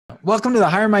Welcome to the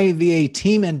HireMyVA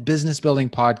Team and Business Building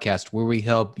Podcast, where we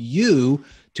help you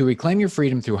to reclaim your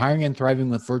freedom through hiring and thriving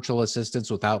with virtual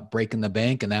assistants without breaking the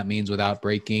bank, and that means without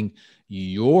breaking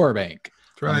your bank.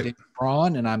 That's right. I'm Dave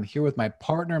Braun, and I'm here with my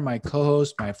partner, my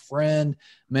co-host, my friend,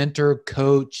 mentor,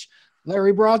 coach,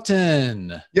 Larry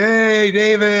Broughton. Yay,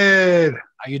 David.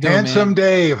 How you doing, Handsome man?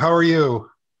 Dave, how are you?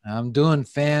 I'm doing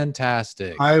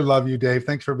fantastic. I love you, Dave.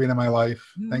 Thanks for being in my life.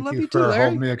 Thank Love you you for too, Larry.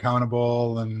 holding me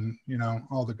accountable and,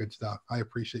 all the good stuff. I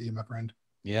appreciate you, my friend.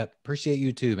 Yep. Appreciate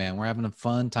you too, man. We're having a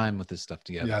fun time with this stuff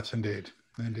together. Yes, indeed.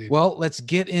 Indeed. Well, let's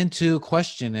get into a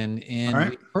question, and right.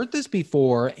 we've heard this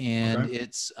before, and Okay.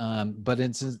 it's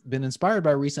been inspired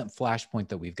by a recent flashpoint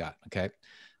that we've got. Okay.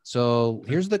 So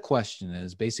here's the question: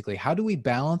 is basically, how do we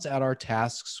balance out our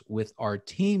tasks with our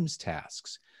team's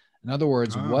tasks? In other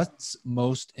words, what's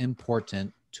most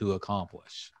important to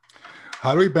accomplish?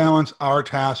 How do we balance our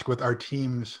task with our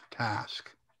team's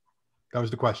task? That was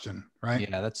the question, right?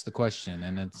 Yeah, that's the question.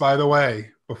 And it's, By the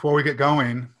way, before we get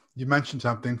going, you mentioned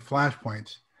something,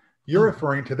 flashpoints. You're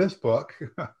referring to this book.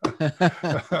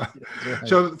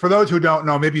 So for those who don't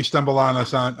know, maybe you stumble on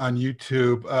us on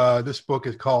YouTube. This book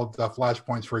is called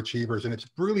Flashpoints for Achievers, and it's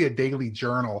really a daily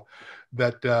journal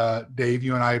that Dave,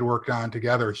 you and I had worked on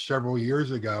together several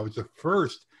years ago. It's the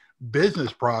first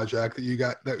business project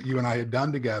that you and I had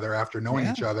done together after knowing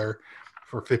each other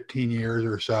for 15 years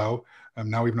or so.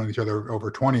 Now we've known each other over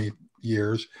 20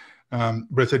 years, but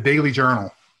it's a daily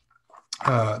journal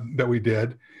that we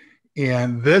did.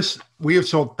 And we have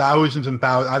sold thousands and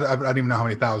thousands. I don't even know how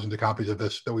many thousands of copies of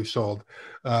this that we've sold.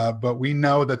 But we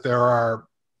know that there are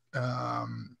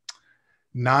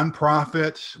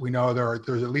nonprofits. We know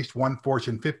there's at least one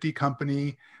Fortune 50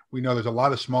 company. We know there's a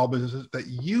lot of small businesses that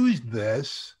use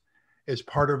this as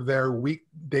part of their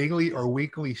daily or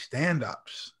weekly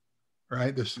stand-ups,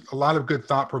 right? There's a lot of good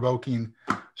thought-provoking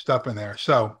stuff in there.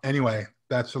 So anyway,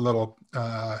 that's a little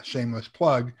shameless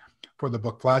plug for the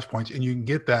book Flashpoints. And you can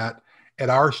get that at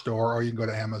our store, or you can go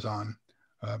to Amazon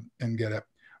and get it.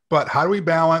 But how do we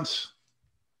balance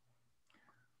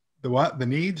the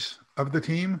needs of the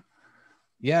team?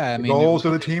 Yeah, the goals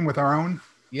of the team with our own.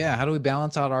 Yeah, how do we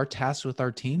balance out our tasks with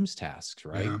our team's tasks,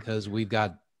 right? Yeah. Because we've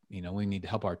got, we need to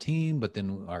help our team, but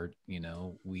then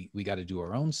we got to do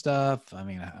our own stuff. I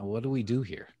mean, what do we do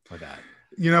here for that?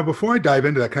 Before I dive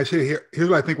into that, can I say here's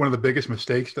what I think one of the biggest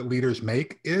mistakes that leaders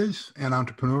make and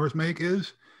entrepreneurs make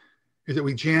is that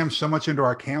we jam so much into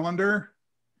our calendar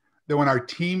that when our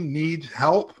team needs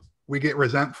help, we get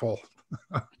resentful.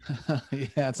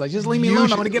 Yeah, it's like, just leave me alone.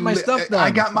 I'm going to get my stuff done.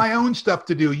 I got my own stuff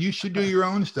to do. You should do your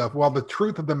own stuff. Well, the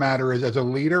truth of the matter is, as a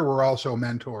leader, we're also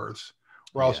mentors.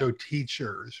 We're also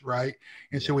teachers, right?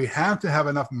 And so we have to have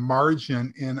enough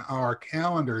margin in our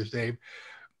calendars, Dave,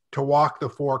 to walk the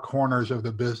four corners of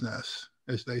the business,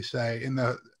 as they say. In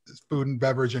the food and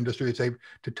beverage industry, they say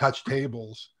to touch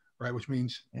tables, right? Which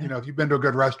means, if you've been to a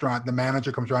good restaurant, the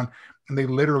manager comes around and they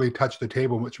literally touch the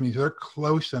table, which means they're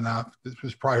close enough. This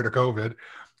was prior to COVID,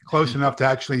 close enough to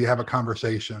actually have a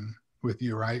conversation with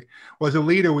you, right? Well, as a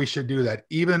leader, we should do that.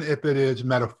 Even if it is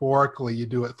metaphorically, you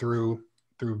do it through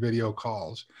video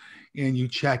calls, and you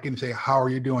check and say, how are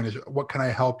you doing? What can I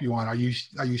help you on? Are you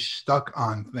stuck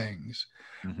on things?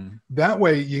 Mm-hmm. That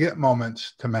way you get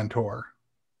moments to mentor,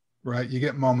 right? You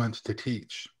get moments to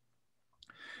teach.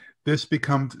 This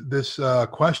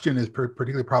question is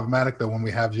particularly problematic though when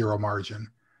we have zero margin.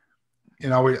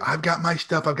 I've got my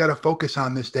stuff. I've got to focus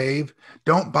on this, Dave.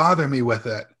 Don't bother me with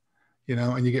it,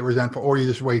 and you get resentful, or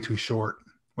you're just way too short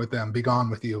with them. Be gone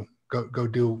with you. Go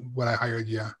do what I hired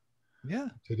you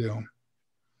to do.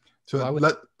 So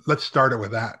let's start it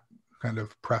with that kind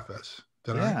of preface.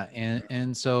 Right?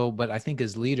 And so, but I think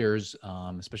as leaders,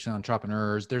 especially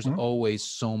entrepreneurs, there's always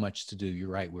so much to do. You're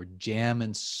right. We're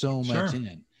jamming so much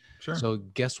in. Sure. So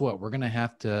guess what? We're going to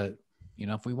have to,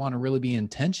 if we want to really be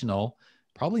intentional,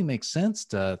 probably makes sense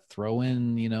to throw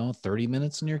in, 30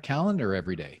 minutes in your calendar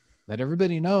every day. Let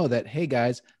everybody know that, hey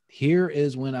guys, here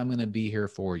is when I'm going to be here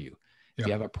for you. If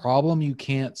you have a problem you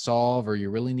can't solve, or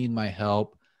you really need my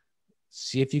help,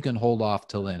 see if you can hold off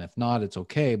till then. If not, it's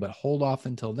okay, but hold off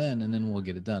until then, and then we'll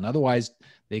get it done. Otherwise,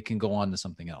 they can go on to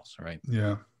something else, right?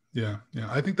 Yeah.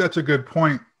 I think that's a good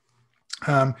point.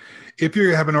 If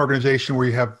you have an organization where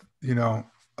you have,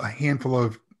 a handful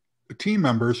of team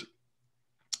members,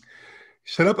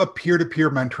 set up a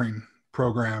peer-to-peer mentoring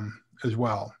program as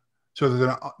well. So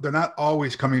that they're not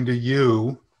always coming to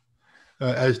you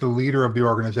as the leader of the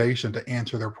organization to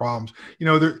answer their problems.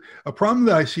 A problem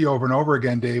that I see over and over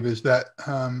again, Dave, is that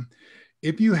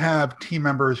if you have team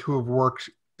members who have worked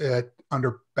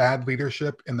under bad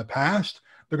leadership in the past,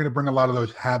 they're going to bring a lot of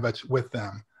those habits with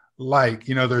them. like,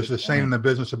 there's this saying in the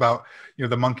business about,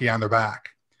 the monkey on their back.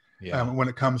 Yeah. When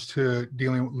it comes to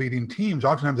leading teams,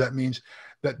 oftentimes that means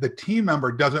that the team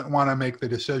member doesn't want to make the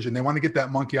decision. They want to get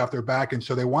that monkey off their back. And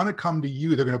so they want to come to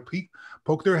you. They're going to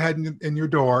poke their head in your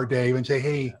door, Dave, and say,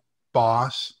 hey,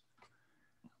 boss,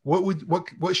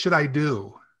 what should I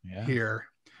do here?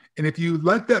 And if you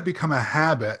let that become a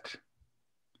habit,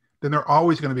 then they're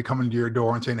always going to be coming to your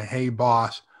door and saying, hey,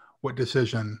 boss, what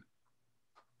decision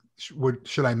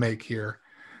should I make here?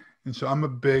 And so I'm a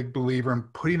big believer in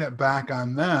putting it back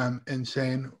on them and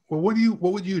saying, well,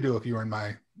 what would you do if you were in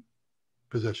my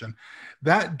position?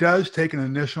 That does take an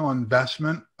initial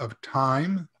investment of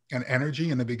time and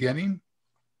energy in the beginning.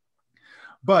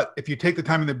 But if you take the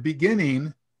time in the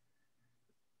beginning,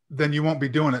 then you won't be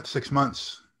doing it 6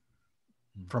 months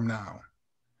from now.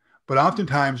 But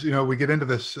oftentimes, we get into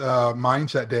this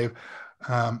mindset, Dave.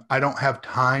 I don't have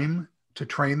time to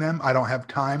train them. I don't have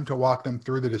time to walk them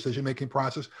through the decision-making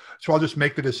process. So I'll just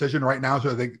make the decision right now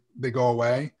so they go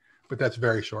away. But that's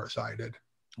very short-sighted.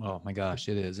 Oh my gosh,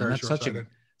 it is. And that's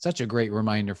such a great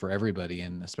reminder for everybody.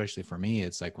 And especially for me,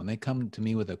 it's like when they come to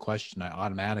me with a question, I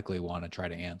automatically want to try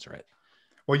to answer it.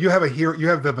 Well, you have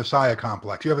the Messiah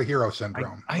complex. You have a hero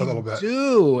syndrome a little bit. I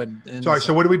do. And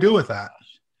so what do we do with that?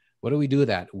 What do we do with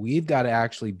that? We've got to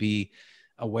actually be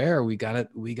aware. We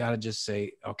got to just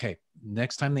say, okay,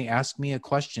 next time they ask me a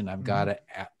question, I've got to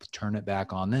turn it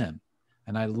back on them.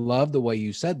 And I love the way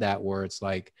you said that, where it's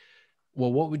like,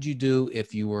 well, what would you do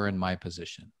if you were in my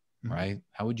position, right?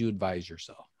 How would you advise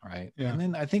yourself, right? Yeah. And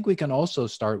then I think we can also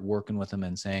start working with them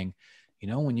and saying,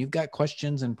 when you've got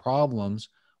questions and problems,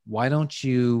 why don't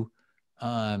you,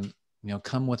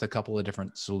 come with a couple of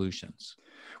different solutions?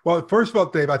 Well, first of all,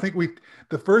 Dave, I think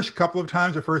the first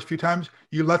few times,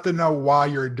 you let them know why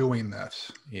you're doing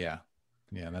this. Yeah.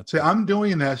 Yeah. Say, I'm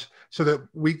doing this so that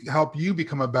we help you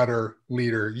become a better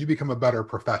leader. You become a better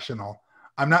professional.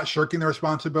 I'm not shirking the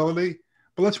responsibility,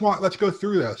 but let's go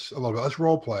through this a little bit. Let's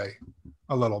role play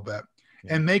a little bit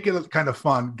and make it kind of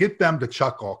fun. Get them to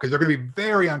chuckle, because they're going to be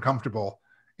very uncomfortable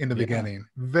in the beginning,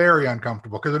 very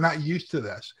uncomfortable, because they're not used to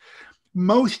this.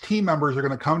 Most team members are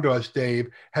going to come to us, Dave,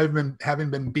 having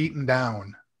been beaten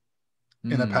down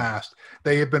in the past.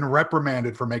 They have been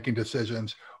reprimanded for making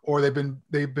decisions, or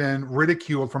they've been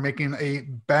ridiculed for making a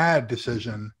bad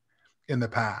decision in the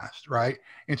past, right?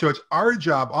 And so it's our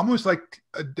job, almost like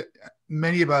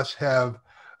many of us have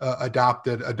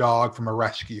adopted a dog from a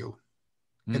rescue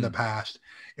in the past.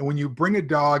 And when you bring a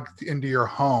dog into your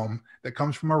home that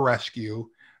comes from a rescue,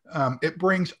 it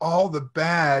brings all the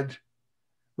bad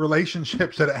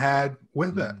relationships that it had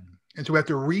with it. And so we have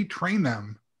to retrain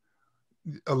them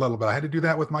a little bit. I had to do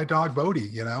that with my dog, Bodie.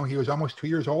 He was almost 2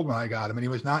 years old when I got him, and he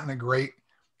was not in a great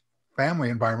family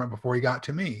environment before he got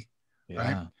to me. Yeah.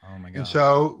 Right. Oh my God. And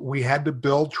so we had to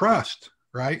build trust,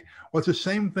 right? Well, it's the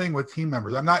same thing with team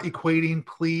members. I'm not equating,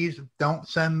 please don't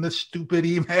send the stupid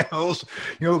emails.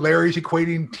 Larry's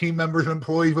equating team members and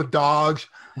employees with dogs.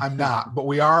 I'm not, but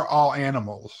we are all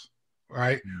animals,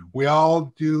 right? We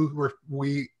all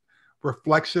we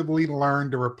reflexively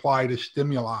learn to reply to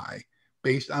stimuli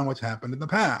based on what's happened in the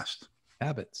past.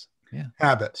 Habits. Yeah.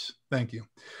 Habits. Thank you.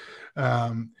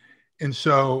 And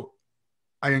so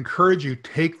I encourage you,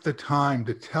 take the time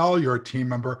to tell your team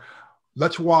member,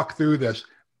 let's walk through this,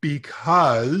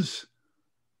 because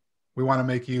we want to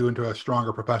make you into a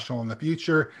stronger professional in the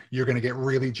future. You're going to get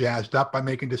really jazzed up by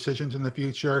making decisions in the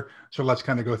future. So let's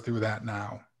kind of go through that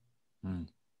now.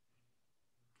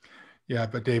 Yeah,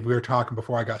 but Dave, we were talking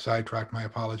before I got sidetracked, my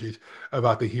apologies,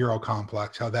 about the hero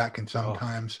complex, how that can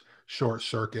sometimes short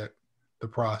circuit the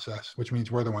process, which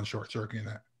means we're the ones short circuiting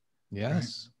it.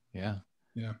 Yes. Right? Yeah.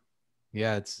 Yeah.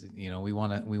 Yeah. It's, we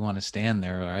want to stand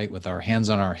there, right, with our hands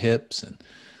on our hips and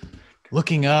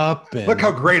looking up, and look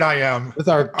how great I am with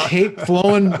our cape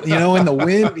flowing, in the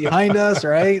wind behind us.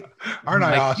 Right. Aren't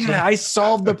I awesome? Yeah, I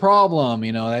solved the problem.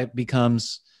 That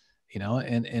becomes,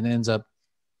 and ends up,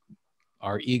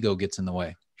 our ego gets in the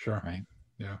way. Sure. Right.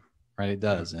 Yeah. Right. It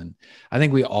does. And I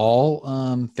think we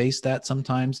all face that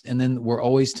sometimes. And then we're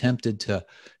always tempted to,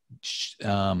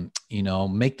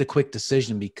 make the quick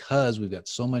decision because we've got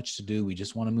so much to do. We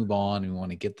just want to move on. And we want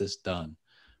to get this done.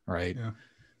 Right. Yeah.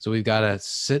 So we've got to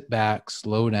sit back,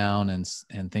 slow down,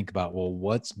 and think about, well,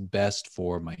 what's best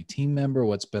for my team member?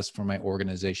 What's best for my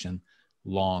organization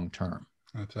long term?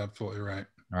 That's absolutely right.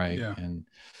 Right. Yeah. And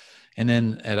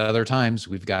then at other times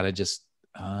we've got to just,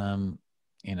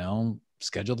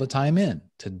 schedule the time in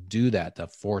to do that, to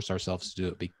force ourselves to do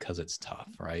it, because it's tough,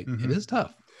 right? It is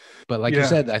tough. But like you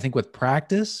said, I think with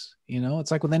practice,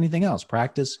 it's like with anything else,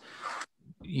 practice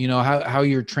how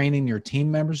you're training your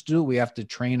team members to do it. We have to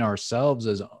train ourselves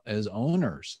as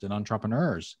owners and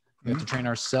entrepreneurs. We have to train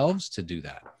ourselves to do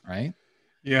that, right?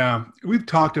 Yeah. We've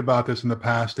talked about this in the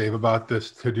past, Dave, about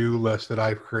this to-do list that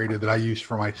I've created that I use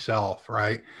for myself,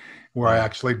 right? Where I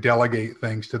actually delegate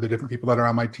things to the different people that are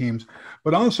on my teams.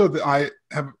 But also I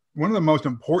have one of the most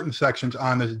important sections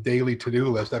on this daily to-do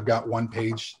list. I've got one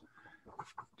page,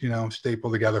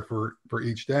 stapled together for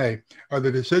each day, are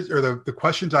the decisions or the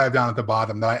questions I have down at the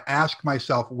bottom that I ask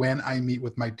myself when I meet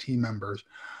with my team members.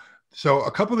 So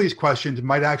a couple of these questions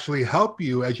might actually help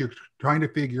you as you're trying to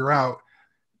figure out,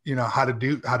 how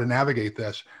to navigate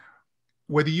this.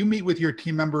 Whether you meet with your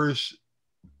team members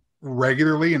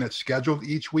regularly and it's scheduled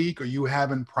each week, or you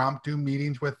have impromptu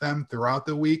meetings with them throughout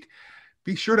the week,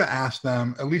 be sure to ask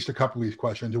them at least a couple of these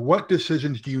questions. What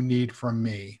decisions do you need from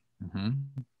me?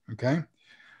 Okay.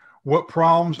 What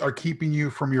problems are keeping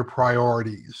you from your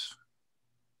priorities?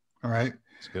 All right.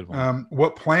 That's a good one.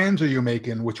 What plans are you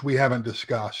making, which we haven't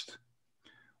discussed?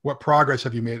 What progress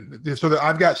have you made? So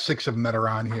I've got 6 of them that are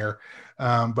on here.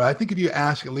 But I think if you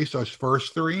ask at least those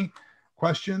first 3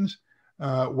 questions,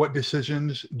 what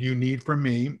decisions do you need from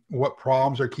me? What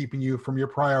problems are keeping you from your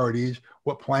priorities?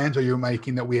 What plans are you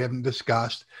making that we haven't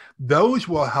discussed? Those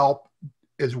will help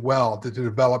as well to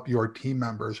develop your team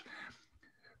members.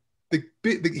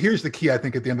 Here's the key, I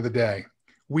think, at the end of the day.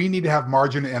 We need to have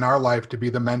margin in our life to be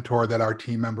the mentor that our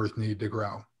team members need to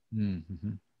grow.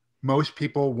 Most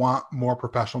people want more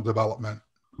professional development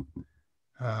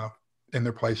in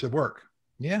their place of work.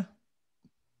 Yeah.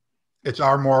 It's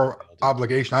our moral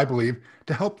obligation, I believe,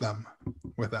 to help them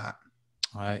with that.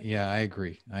 Yeah, I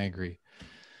agree. I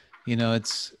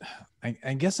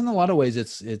guess in a lot of ways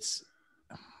it's,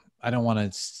 I don't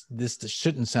want to, this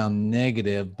shouldn't sound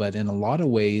negative, but in a lot of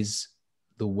ways,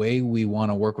 the way we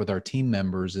want to work with our team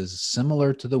members is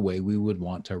similar to the way we would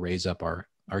want to raise up our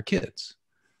kids.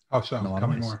 Oh, so tell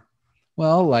me more.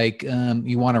 Well,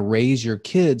 you want to raise your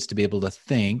kids to be able to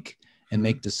think and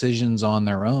make decisions on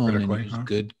their own and use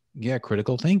good,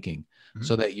 critical thinking,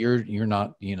 so that you're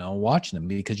not, watching them,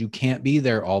 because you can't be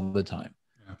there all the time.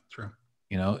 Yeah, true.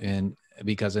 And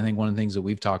because I think one of the things that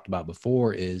we've talked about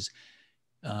before is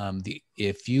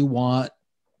if you want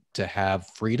to have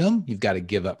freedom, you've got to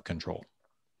give up control.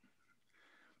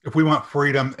 If we want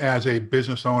freedom as a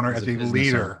business owner, as a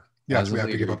leader, yes, we have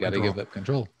to give up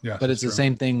control. Yes, but it's the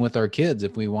same thing with our kids.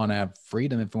 If we want to have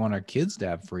freedom, if we want our kids to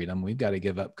have freedom, we've got to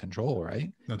give up control,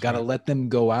 right? We've got to let them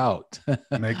go out,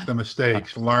 make the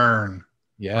mistakes, learn.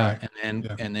 Yeah, right.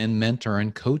 and then mentor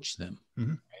and coach them.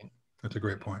 Right? That's a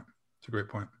great point.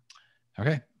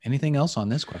 Okay. Anything else on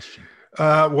this question?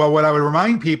 Well, what I would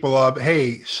remind people of,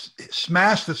 hey,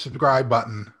 smash the subscribe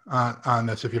button on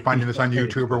this if you're finding this on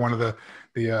YouTube or one of the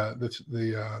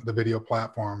video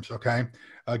platforms. Okay,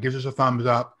 gives us a thumbs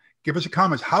up. Give us a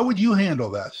comment. How would you handle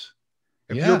this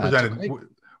if you're presented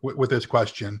with this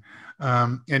question?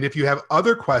 And if you have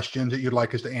other questions that you'd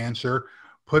like us to answer,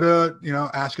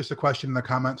 ask us a question in the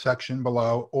comment section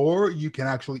below, or you can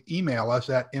actually email us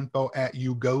at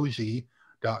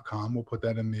info@ugozi.com. We'll put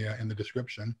that in the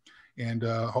description. And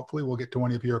hopefully we'll get to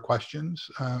one of your questions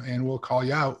and we'll call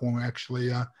you out when we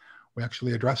actually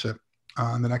address it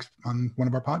on one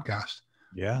of our podcasts.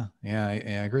 Yeah,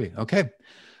 I agree. Okay.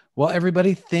 Well,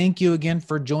 everybody, thank you again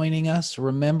for joining us.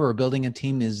 Remember, building a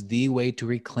team is the way to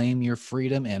reclaim your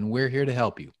freedom, and we're here to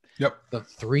help you. Yep. The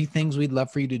 3 things we'd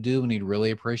love for you to do, and we'd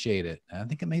really appreciate it. I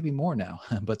think it may be more now,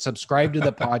 but subscribe to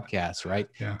the podcast, right?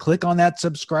 Yeah. Click on that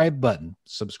subscribe button.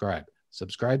 Subscribe.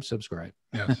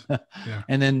 Yes. Yeah.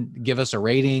 And then give us a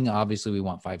rating. Obviously, we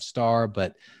want 5-star,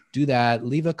 but do that.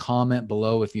 Leave a comment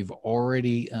below if you've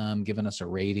already given us a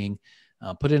rating.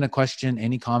 Put in a question,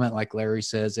 any comment, like Larry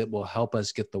says, it will help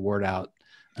us get the word out.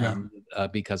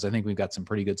 Because I think we've got some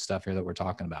pretty good stuff here that we're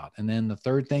talking about. And then the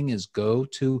third thing is go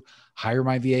to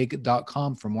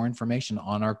HireMyVA.com for more information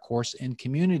on our course and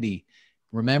community.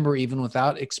 Remember, even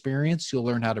without experience, you'll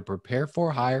learn how to prepare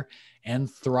for, hire, and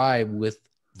thrive with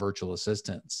virtual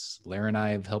assistants. Larry and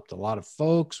I have helped a lot of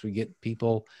folks. We get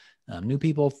people, new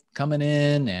people coming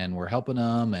in, and we're helping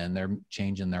them, and they're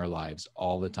changing their lives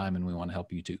all the time. And we want to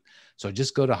help you too. So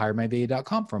just go to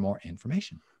HireMyVA.com for more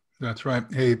information. That's right.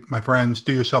 Hey, my friends,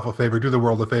 do yourself a favor, do the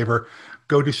world a favor,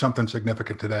 go do something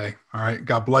significant today. All right.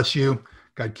 God bless you.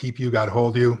 God keep you. God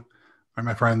hold you. All right,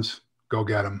 my friends, go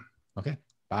get them. Okay.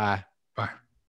 Bye.